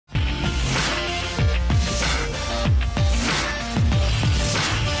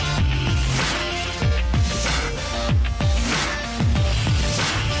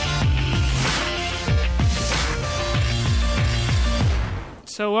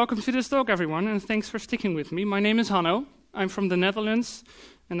So welcome to this talk, everyone, and thanks for sticking with me. My name is Hanno. I'm from the Netherlands,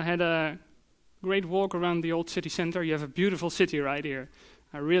 and I had a great walk around the old city center. You have a beautiful city right here.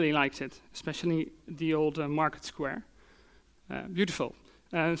 I really liked it, especially the old market square. Beautiful.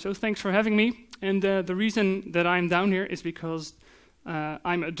 So thanks for having me. And the reason that I'm down here is because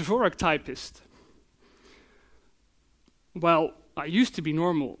I'm a DVORAK typist. Well, I used to be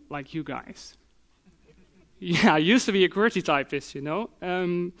normal, like you guys. Yeah, I used to be a QWERTY typist, you know.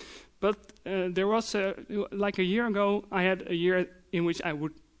 But there was, like a year ago, I had a year in which I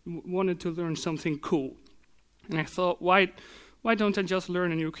wanted to learn something cool. And I thought, why don't I just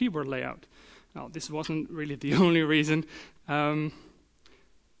learn a new keyboard layout? Well, this wasn't really the only reason.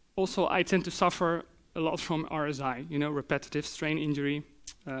 Also, I tend to suffer a lot from RSI, you know, repetitive strain injury.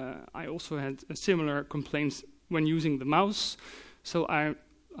 I also had similar complaints when using the mouse, so I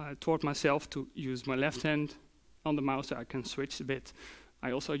taught myself to use my left hand on the mouse so I can switch a bit.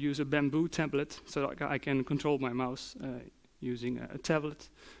 I also use a bamboo tablet so that I can control my mouse using a tablet.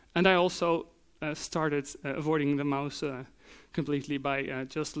 And I also started avoiding the mouse completely by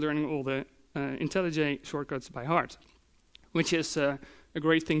just learning all the IntelliJ shortcuts by heart, which is a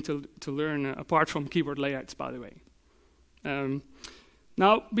great thing to learn apart from keyboard layouts, by the way.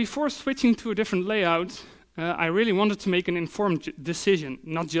 Now, before switching to a different layout, I really wanted to make an informed decision,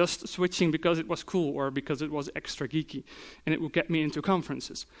 not just switching because it was cool or because it was extra geeky and it would get me into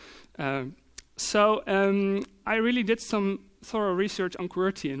conferences. So I really did some thorough research on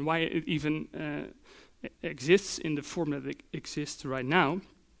QWERTY and why it even exists in the form that it exists right now.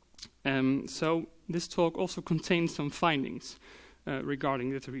 So this talk also contains some findings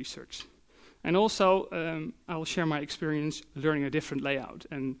regarding that research. And also I will share my experience learning a different layout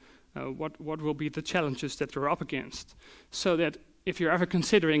and what will be the challenges that you're up against, so that if you're ever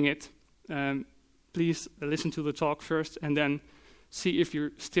considering it, please listen to the talk first and then see if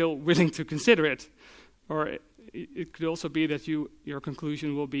you're still willing to consider it. Or it could also be that your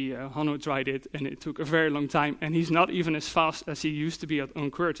conclusion will be, Hanno tried it and it took a very long time and he's not even as fast as he used to be on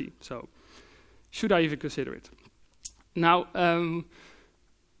QWERTY, so should I even consider it? Now,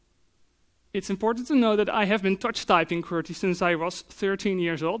 it's important to know that I have been touch typing QWERTY since I was 13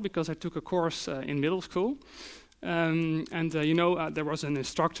 years old because I took a course in middle school. You know, there was an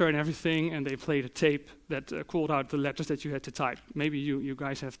instructor and everything, and they played a tape that called out the letters that you had to type. Maybe you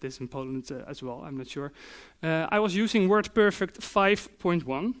guys have this in Poland as well, I'm not sure. I was using WordPerfect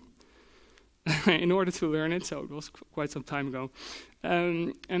 5.1 in order to learn it, so it was quite some time ago.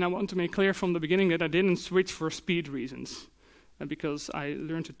 And I want to make clear from the beginning that I didn't switch for speed reasons, because I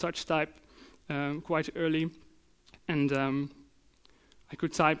learned to touch type quite early, and I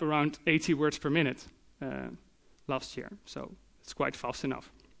could type around 80 words per minute last year, so it's quite fast enough.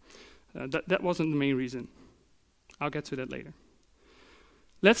 That wasn't the main reason. I'll get to that later.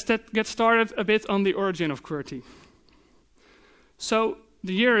 Let's get started a bit on the origin of QWERTY. So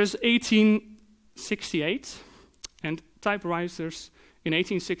the year is 1868, and typewriters in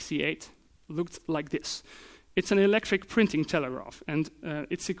 1868 looked like this. It's an electric printing telegraph, and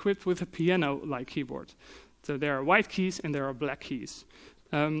it's equipped with a piano-like keyboard. So there are white keys and there are black keys.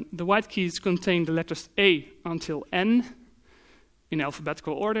 The white keys contain the letters A until N, in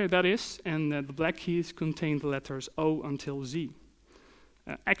alphabetical order, that is, and the black keys contain the letters O until Z.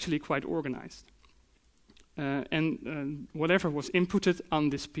 Actually quite organized. And whatever was inputted on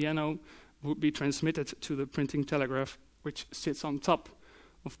this piano would be transmitted to the printing telegraph, which sits on top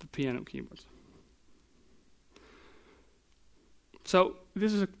of the piano keyboard. So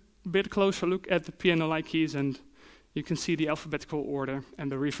this is a bit closer look at the piano-like keys, and you can see the alphabetical order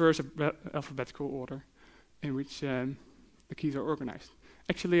and the reverse alphabetical order in which the keys are organized.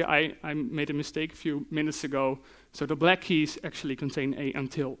 Actually, I made a mistake a few minutes ago. So the black keys actually contain A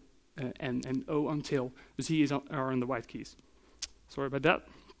until N, and O until Z are on the white keys. Sorry about that.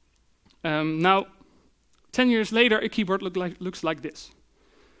 Now, 10 years later, a keyboard looks like this.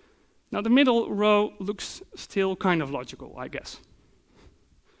 Now, the middle row looks still kind of logical, I guess.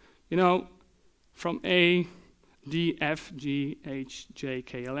 You know, from A, D, F, G, H, J,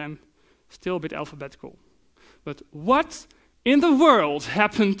 K, L, M, still a bit alphabetical. But what in the world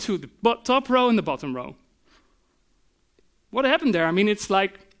happened to the top row and the bottom row? What happened there? I mean, it's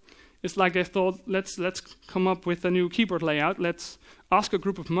like they thought, let's come up with a new keyboard layout. Let's ask a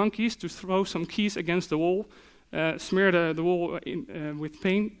group of monkeys to throw some keys against the wall, smear the wall with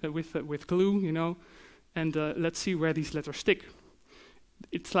paint, with glue, you know, and let's see where these letters stick.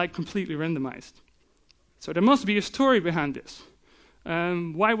 It's like completely randomized. So there must be a story behind this.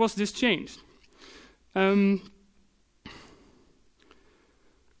 Why was this changed? An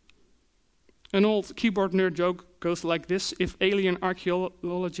old keyboard nerd joke goes like this. If alien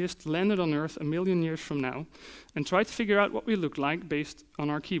archaeologists landed on Earth 1 million years from now and tried to figure out what we look like based on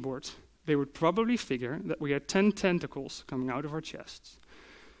our keyboards, they would probably figure that we had 10 tentacles coming out of our chests,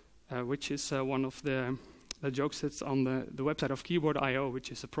 which is one of the jokes that's on the website of Keyboard.io,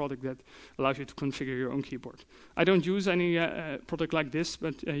 which is a product that allows you to configure your own keyboard. I don't use any product like this,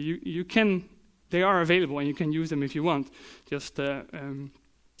 but you can. They are available, and you can use them if you want. Just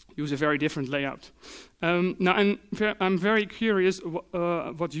use a very different layout. Now, I'm very curious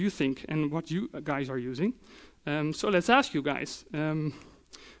what you think and what you guys are using. So let's ask you guys.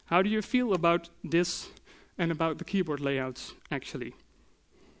 How do you feel about this and about the keyboard layouts, actually?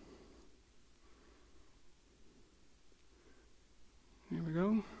 Here we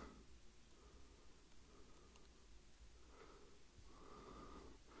go.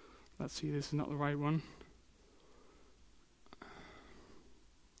 Let's see, this is not the right one.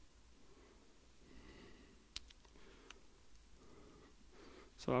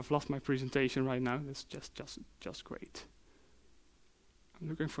 So I've lost my presentation right now. That's just great. I'm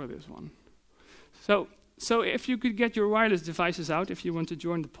looking for this one. So if you could get your wireless devices out, if you want to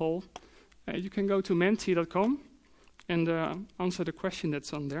join the poll, you can go to menti.com and answer the question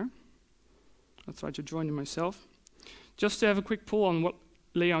that's on there. I'll try to join it myself. Just to have a quick poll on what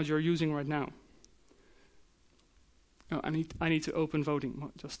layout you're using right now. Oh, I need to open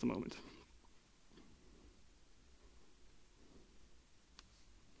voting. Just a moment.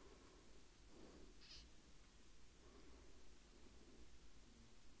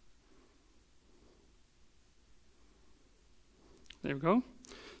 There we go.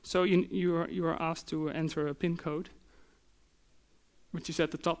 So you are asked to enter a PIN code, which is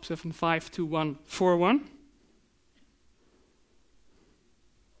at the top, 752141.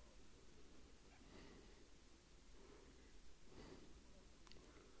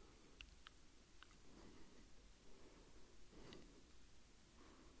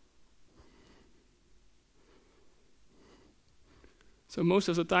 So most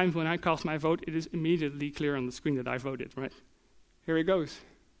of the time when I cast my vote, it is immediately clear on the screen that I voted, right? Here it goes.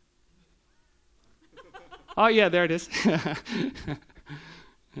 Oh yeah, there it is.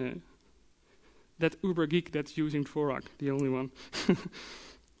 That uber geek that's using DVORAK, the only one.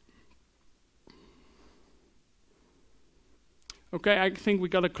 Okay, I think we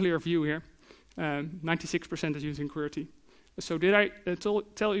got a clear view here. 96% is using QWERTY. So did I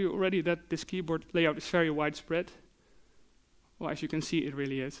tell you already that this keyboard layout is very widespread? Well, as you can see, it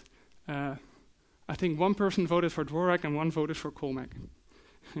really is. I think one person voted for DVORAK and one voted for Colmac.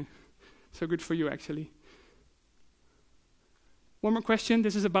 So good for you, actually. One more question.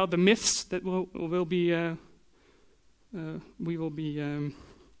 This is about the myths that we will be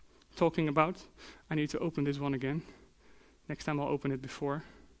talking about. I need to open this one again. Next time I'll open it before.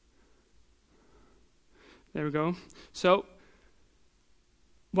 There we go. So,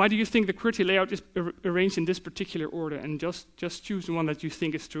 why do you think the QWERTY layout is arranged in this particular order? And just choose the one that you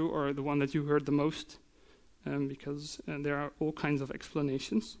think is true or the one that you heard the most, because there are all kinds of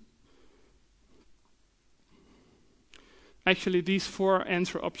explanations. Actually, these 4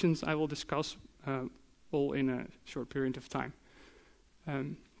 answer options I will discuss all in a short period of time.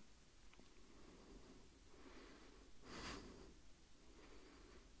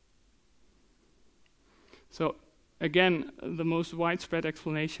 So again, the most widespread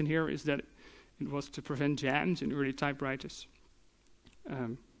explanation here is that it was to prevent jams in early typewriters.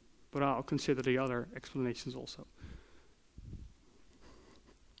 But I'll consider the other explanations also.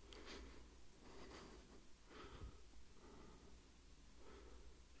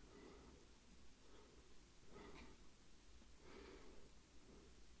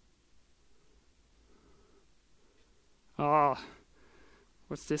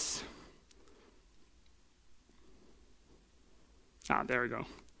 What's this? There we go.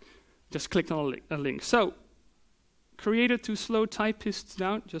 Just clicked on a link. So, created to slow typists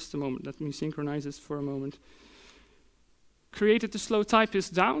down. Just a moment, let me synchronize this for a moment. Created to slow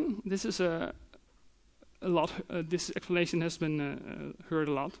typists down. This is a lot. This explanation has been heard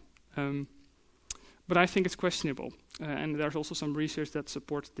a lot. But I think it's questionable. And there's also some research that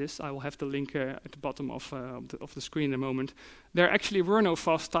supports this. I will have the link at the bottom of the screen in a moment. There actually were no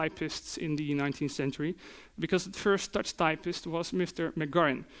fast typists in the 19th century, because the first touch typist was Mr.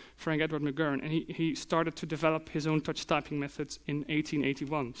 McGurran, Frank Edward McGurran, and he started to develop his own touch typing methods in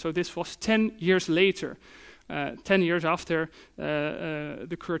 1881. So this was 10 years later, 10 years after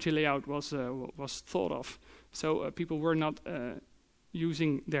the QWERTY layout was thought of. So people were not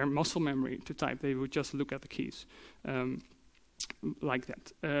using their muscle memory to type. They would just look at the keys like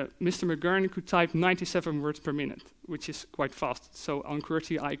that. Mr. McGurran could type 97 words per minute, which is quite fast. So on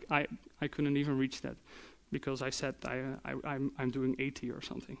QWERTY, I couldn't even reach that. because I said I'm doing 80 or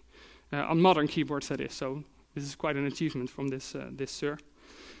something. On modern keyboards, that is. So this is quite an achievement from this sir.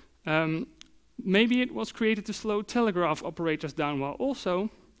 Maybe it was created to slow telegraph operators down, while also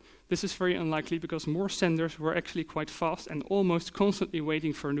this is very unlikely because Morse senders were actually quite fast and almost constantly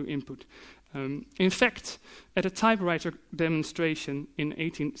waiting for new input. In fact, at a typewriter demonstration in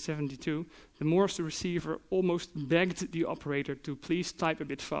 1872, the Morse receiver almost begged the operator to please type a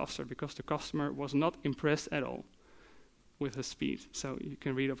bit faster because the customer was not impressed at all with the speed. So you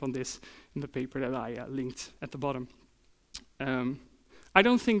can read up on this in the paper that I linked at the bottom. I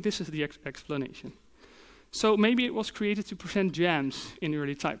don't think this is the explanation. So maybe it was created to prevent jams in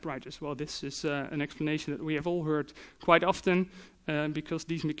early typewriters. Well, this is an explanation that we have all heard quite often because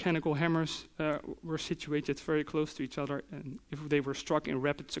these mechanical hammers were situated very close to each other, and if they were struck in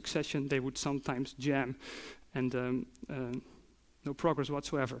rapid succession, they would sometimes jam, and no progress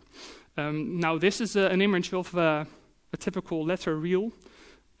whatsoever. Now, this is an image of a typical letter reel,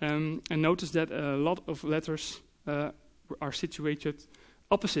 and notice that a lot of letters are situated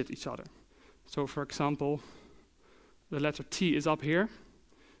opposite each other. So, for example, the letter T is up here,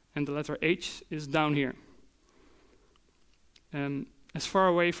 and the letter H is down here. As far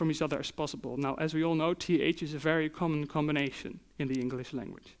away from each other as possible. Now, as we all know, TH is a very common combination in the English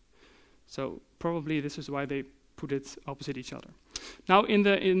language. So, probably this is why they put it opposite each other. Now,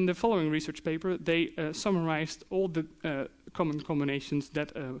 in the following research paper, they summarized all the common combinations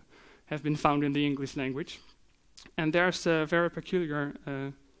that have been found in the English language. And there's a very peculiar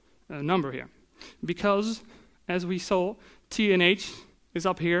number here. Because, as we saw, T and H is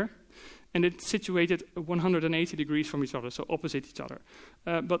up here, and it's situated 180 degrees from each other, so opposite each other.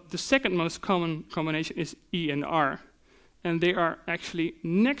 But the second most common combination is E and R, and they are actually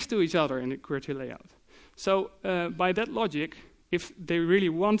next to each other in the QWERTY layout. So, by that logic, if they really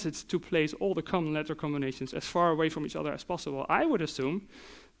wanted to place all the common letter combinations as far away from each other as possible, I would assume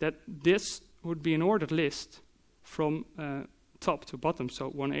that this would be an ordered list from top to bottom, so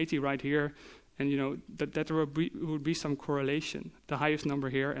 180 right here, and you know that there would be some correlation. The highest number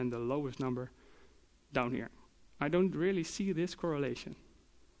here and the lowest number down here. I don't really see this correlation.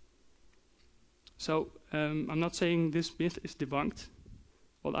 So I'm not saying this myth is debunked,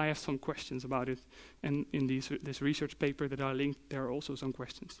 but I have some questions about it. And in this research paper that I linked, there are also some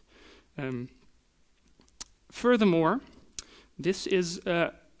questions. Furthermore, this is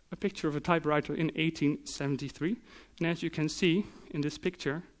a picture of a typewriter in 1873. And as you can see in this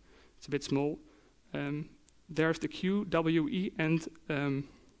picture, it's a bit small, there's the Q, W, E, and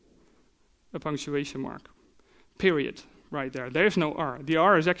a punctuation mark. Period, right there. There's no R. The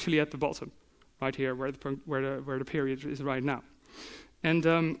R is actually at the bottom, right here, where the period is right now.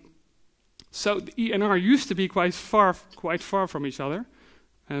 And so the E and R used to be quite far from each other,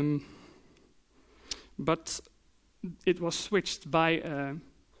 but it was switched by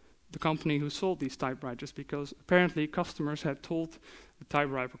the company who sold these typewriters, because apparently customers had told the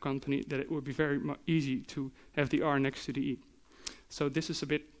typewriter company that it would be very easy to have the R next to the E. So this is a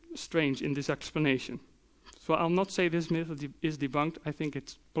bit strange in this explanation. So I'll not say this myth is debunked. I think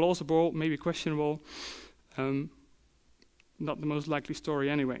it's plausible, maybe questionable. Not the most likely story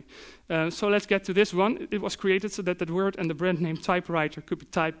anyway. So let's get to this one. It was created so that the word and the brand name typewriter could be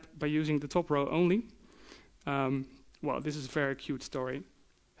typed by using the top row only. Well, this is a very cute story.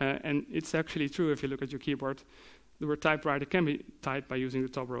 And it's actually true if you look at your keyboard. The word typewriter can be typed by using the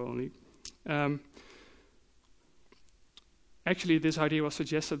top row only. Actually, this idea was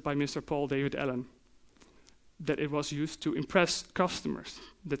suggested by Mr. Paul David Allen, that it was used to impress customers,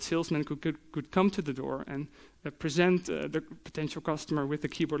 that salesmen could come to the door and present the potential customer with the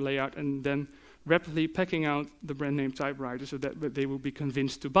keyboard layout and then rapidly packing out the brand name typewriter so that they will be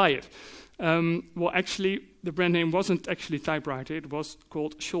convinced to buy it. Well, actually, the brand name wasn't actually typewriter. It was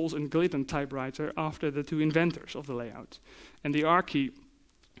called Scholz and Glidden typewriter after the two inventors of the layout. And the R key,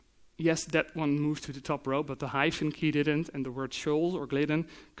 yes, that one moved to the top row, but the hyphen key didn't, and the word Scholz or Glidden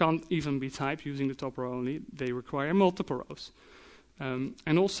can't even be typed using the top row only. They require multiple rows.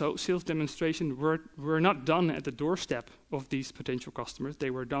 And also, sales demonstrations were not done at the doorstep of these potential customers.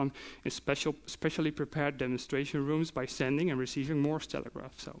 They were done in specially prepared demonstration rooms by sending and receiving Morse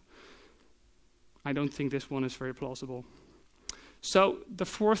telegraph. So I don't think this one is very plausible. So the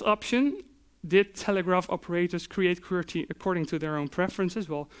fourth option, did telegraph operators create QWERTY according to their own preferences?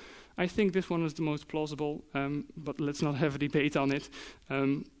 Well, I think this one is the most plausible, but let's not have a debate on it.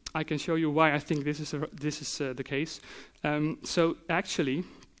 I can show you why I think this is the case. So actually,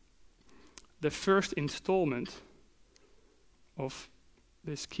 the first installment of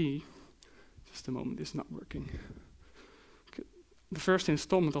this key, just a moment, it's not working. Okay. The first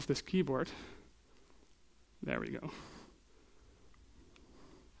installment of this keyboard There we go.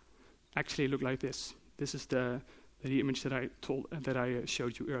 Actually look like this. This is the image that I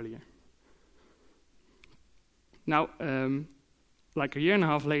showed you earlier. Now, like a year and a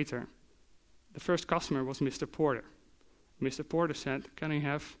half later, the first customer was Mr. Porter. Mr. Porter said, "Can I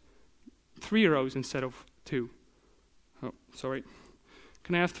have 3 rows instead of 2? Oh, sorry.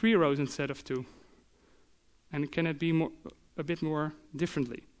 Can I have 3 rows instead of 2? And can it be a bit more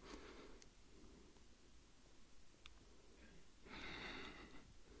differently?"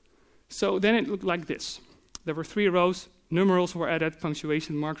 So then it looked like this. There were 3 rows, numerals were added,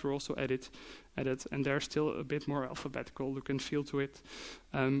 punctuation marks were also added, and they're still a bit more alphabetical look and feel to it.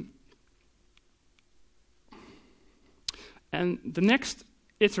 And the next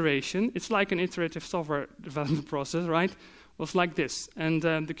iteration, it's like an iterative software development process, right? Was like this. And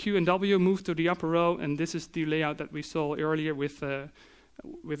the Q and W moved to the upper row, and this is the layout that we saw earlier with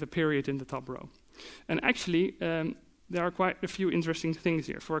a period in the top row. And actually, there are quite a few interesting things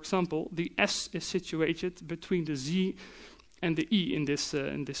here. For example, the S is situated between the Z and the E in this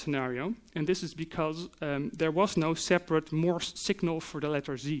scenario. And this is because there was no separate Morse signal for the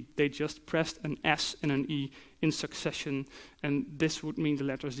letter Z. They just pressed an S and an E in succession, and this would mean the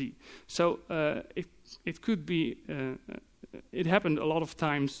letter Z. So it could be, it happened a lot of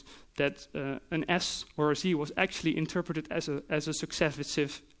times that an S or a Z was actually interpreted as a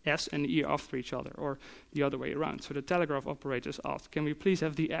successive S and E after each other, or the other way around. So the telegraph operators asked, "Can we please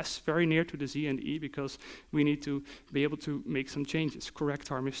have the S very near to the Z and E, because we need to be able to make some changes,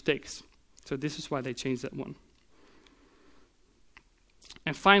 correct our mistakes." So this is why they changed that one.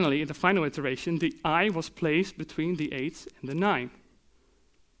 And finally, in the final iteration, the I was placed between the 8 and the 9.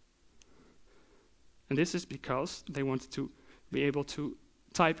 And this is because they wanted to be able to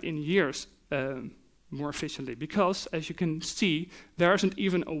type in years more efficiently, because, as you can see, there isn't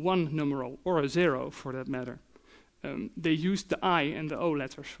even a 1 numeral, or a 0 for that matter. They used the I and the O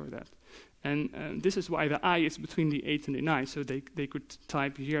letters for that. And this is why the I is between the 8 and the 9, so they could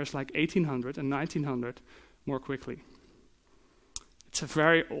type years like 1800 and 1900 more quickly. It's a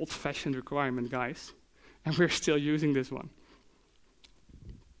very old-fashioned requirement, guys, and we're still using this one.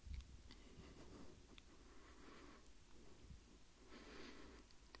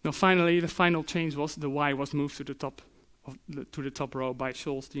 Now, finally, the final change was the Y was moved to the top row by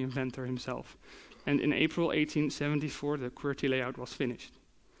Scholz, the inventor himself. And in April 1874, the QWERTY layout was finished.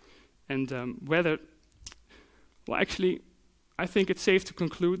 And actually, I think it's safe to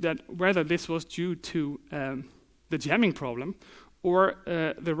conclude that whether this was due to the jamming problem or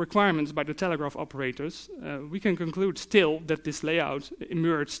the requirements by the telegraph operators, we can conclude still that this layout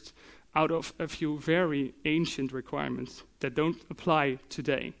emerged out of a few very ancient requirements that don't apply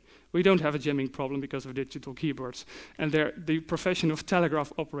today. We don't have a jamming problem because of digital keyboards, and the profession of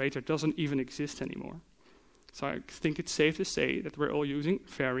telegraph operator doesn't even exist anymore. So I think it's safe to say that we're all using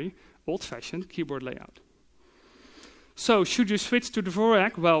very old-fashioned keyboard layout. So should you switch to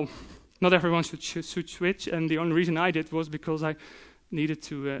DVORAK? Well, not everyone should switch, and the only reason I did was because I needed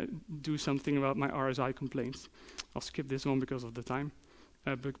to do something about my RSI complaints. I'll skip this one because of the time.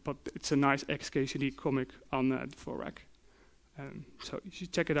 But it's a nice XKCD comic on DVORAK. So you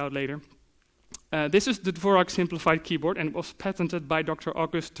should check it out later. This is the DVORAK simplified keyboard, and it was patented by Dr.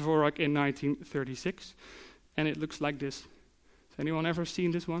 August Dvorak in 1936. And it looks like this. Has anyone ever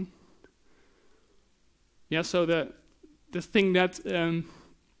seen this one? Yeah, so the thing that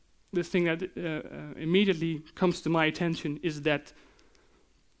immediately comes to my attention is that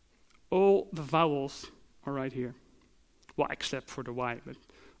all the vowels are right here. Well, except for the Y, but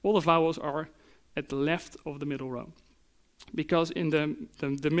all the vowels are at the left of the middle row. Because in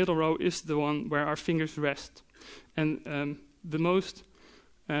the middle row is the one where our fingers rest. And the most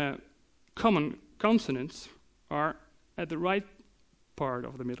common consonants are at the right part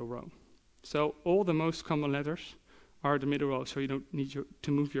of the middle row. So all the most common letters are the middle row, so you don't need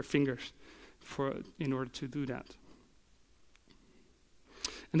to move your fingers in order to do that.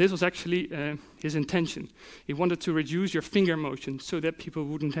 And this was actually his intention. He wanted to reduce your finger motion so that people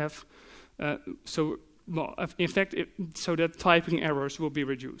wouldn't have, so that typing errors will be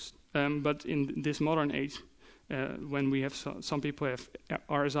reduced. But in this modern age, when we have some people have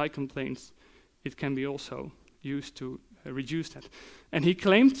RSI complaints, it can be also used to reduce that. And he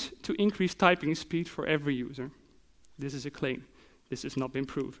claimed to increase typing speed for every user. This is a claim. This has not been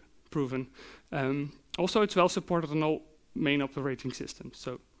proven. Also, it's well supported on all main operating systems,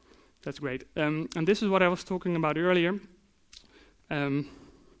 so that's great. And this is what I was talking about earlier. In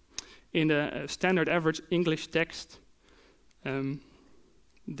the standard average English text,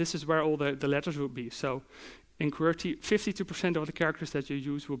 this is where all the letters will be. So In QWERTY, 52% of the characters that you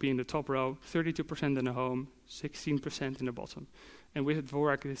use will be in the top row, 32% in the home, 16% in the bottom. And with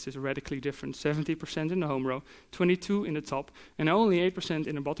DVORAK, this is radically different. 70% in the home row, 22% in the top, and only 8%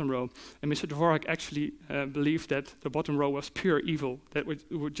 in the bottom row. And Mr. DVORAK actually believed that the bottom row was pure evil. That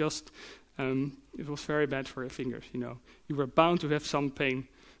would just, it was very bad for your fingers, you know. You were bound to have some pain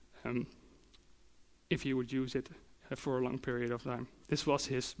if you would use it for a long period of time. This was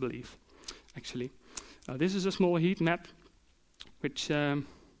his belief, actually. This is a small heat map, which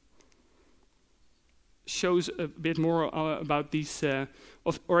shows a bit more about these,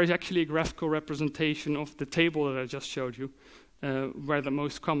 or is actually a graphical representation of the table that I just showed you, where the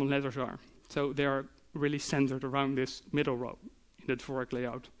most common letters are. So they are really centered around this middle row in the DVORAK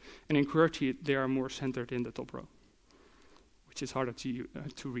layout. And in QWERTY, they are more centered in the top row, which is harder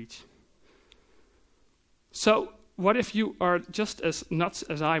to reach. So what if you are just as nuts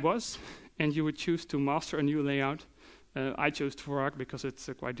as I was, and you would choose to master a new layout? I chose DVORAK because it's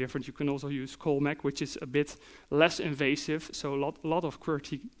quite different. You can also use COLMAC, which is a bit less invasive. So a lot of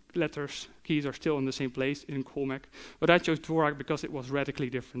QWERTY keys are still in the same place in COLMAC. But I chose DVORAK because it was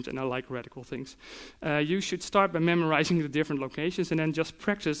radically different, and I like radical things. You should start by memorizing the different locations and then just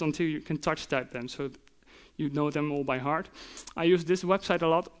practice until you can touch type them, so you know them all by heart. I use this website a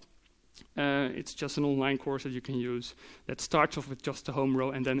lot. It's just an online course that you can use that starts off with just the home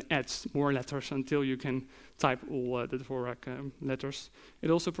row and then adds more letters until you can type all the DVORAK letters.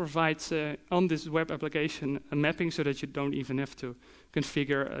 It also provides on this web application a mapping so that you don't even have to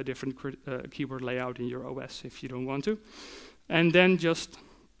configure a different keyboard layout in your OS if you don't want to. And then just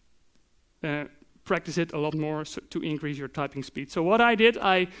practice it a lot more to increase your typing speed. So what I did,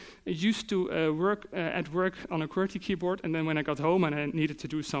 I used to work at work on a QWERTY keyboard, and then when I got home and I needed to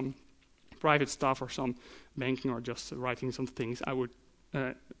do some private stuff or some banking or just writing some things, I would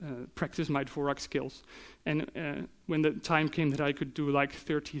practice my DVORAK skills. And when the time came that I could do like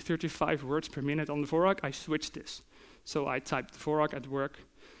 30, 35 words per minute on DVORAK, I switched this. So I typed DVORAK at work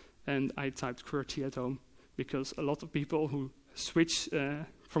and I typed QWERTY at home, because a lot of people who switch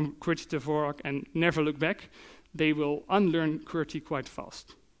from QWERTY to DVORAK and never look back, they will unlearn QWERTY quite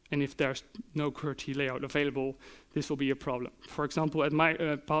fast. And if there's no QWERTY layout available, this will be a problem. For example, at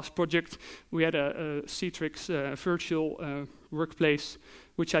my past project, we had a Citrix virtual workplace,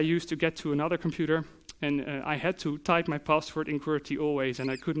 which I used to get to another computer. And I had to type my password in QWERTY always, and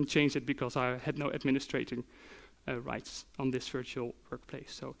I couldn't change it because I had no administrating rights on this virtual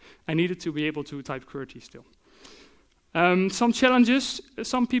workplace. So I needed to be able to type QWERTY still. Some challenges.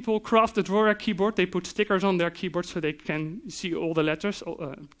 Some people craft the DVORAK keyboard. They put stickers on their keyboard so they can see all the letters.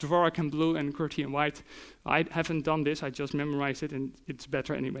 DVORAK in blue and QWERTY in white. I haven't done this. I just memorized it, and it's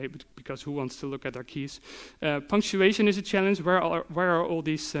better anyway, because who wants to look at their keys? Punctuation is a challenge. Where are all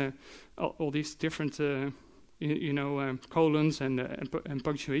these different colons and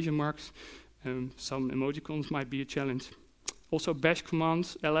punctuation marks? Some emoticons might be a challenge. Also, bash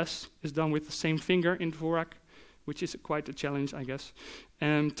commands, ls, is done with the same finger in DVORAK, which is quite a challenge, I guess.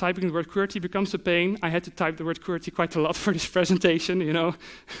 Typing the word QWERTY becomes a pain. I had to type the word QWERTY quite a lot for this presentation, you know.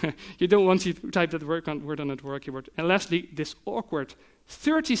 You don't want to type that word on a DVORAK keyboard. And lastly, this awkward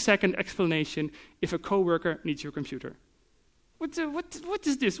 30-second explanation if a coworker needs your computer. What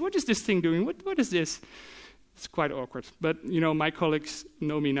is this? What is this thing doing? What is this? It's quite awkward. But, you know, my colleagues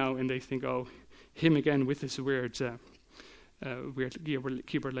know me now, and they think, oh, him again with this weird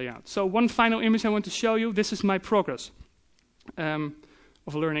keyboard layout. So one final image I want to show you. This is my progress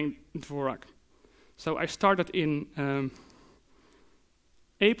of learning DVORAK. So I started in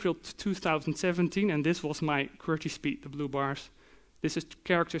April 2017, and this was my QWERTY speed, the blue bars. This is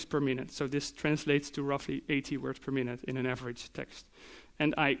characters per minute, so this translates to roughly 80 words per minute in an average text.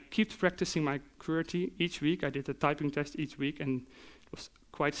 And I keep practicing my QWERTY each week. I did a typing test each week, and it was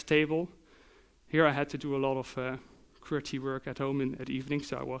quite stable. Here I had to do a lot of QWERTY work at home at evening,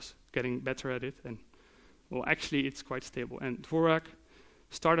 so I was getting better at it. And well, actually, it's quite stable. And DVORAK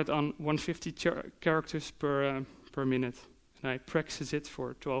started on 150 characters per minute, and I practiced it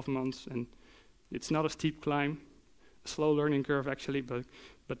for 12 months. And it's not a steep climb, a slow learning curve actually, but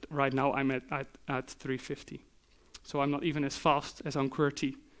right now I'm at 350. So I'm not even as fast as on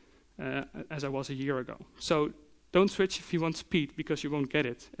QWERTY as I was a year ago. So don't switch if you want speed, because you won't get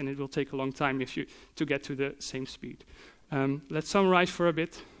it, and it will take a long time to get to the same speed. Let's summarize for a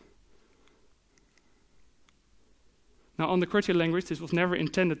bit. Now, on the QWERTY language, this was never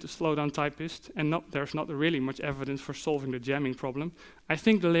intended to slow down typists, and there's not really much evidence for solving the jamming problem. I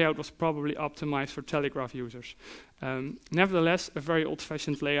think the layout was probably optimized for telegraph users. Nevertheless, a very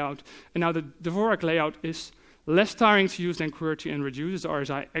old-fashioned layout. And now the DVORAK layout is less tiring to use than QWERTY and reduces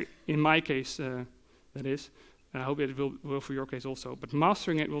RSI, in my case, that is. I hope it will for your case also. But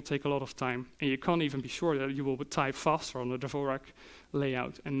mastering it will take a lot of time, and you can't even be sure that you will type faster on the DVORAK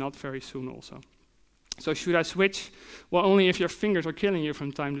layout, and not very soon also. So should I switch? Well, only if your fingers are killing you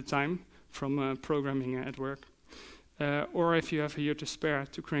from time to time from programming at work, or if you have a year to spare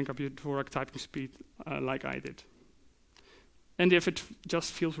to crank up your DVORAK typing speed like I did. And if it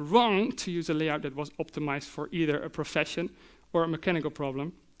just feels wrong to use a layout that was optimized for either a profession or a mechanical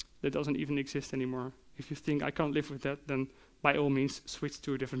problem that doesn't even exist anymore, if you think I can't live with that, then by all means switch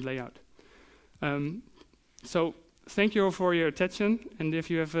to a different layout. So thank you all for your attention, and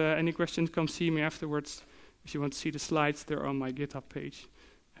if you have any questions, come see me afterwards. If you want to see the slides, they're on my GitHub page.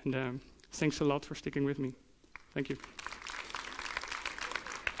 And thanks a lot for sticking with me. Thank you.